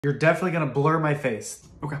You're definitely gonna blur my face.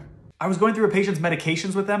 Okay. I was going through a patient's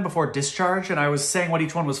medications with them before discharge, and I was saying what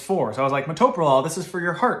each one was for. So I was like, metoprolol, this is for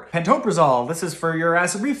your heart. Pantoprazole, this is for your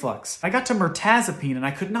acid reflux. I got to mirtazapine, and I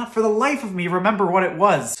could not for the life of me remember what it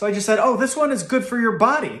was. So I just said, oh, this one is good for your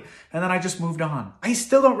body. And then I just moved on. I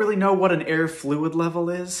still don't really know what an air fluid level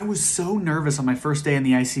is. I was so nervous on my first day in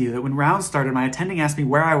the ICU that when rounds started, my attending asked me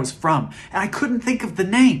where I was from, and I couldn't think of the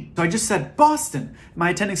name. So I just said, Boston. My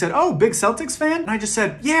attending said, oh, big Celtics fan? And I just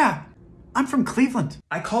said, yeah. I'm from Cleveland.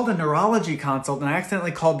 I called a neurology consult and I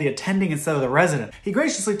accidentally called the attending instead of the resident. He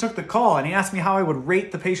graciously took the call and he asked me how I would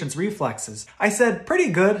rate the patient's reflexes. I said, pretty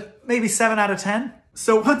good, maybe 7 out of 10.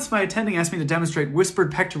 So once my attending asked me to demonstrate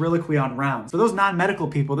whispered pectoriloquy on rounds. For those non-medical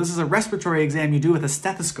people, this is a respiratory exam you do with a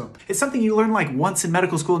stethoscope. It's something you learn like once in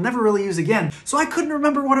medical school and never really use again, so I couldn't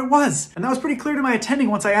remember what it was. And that was pretty clear to my attending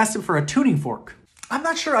once I asked him for a tuning fork. I'm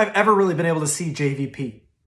not sure I've ever really been able to see JVP.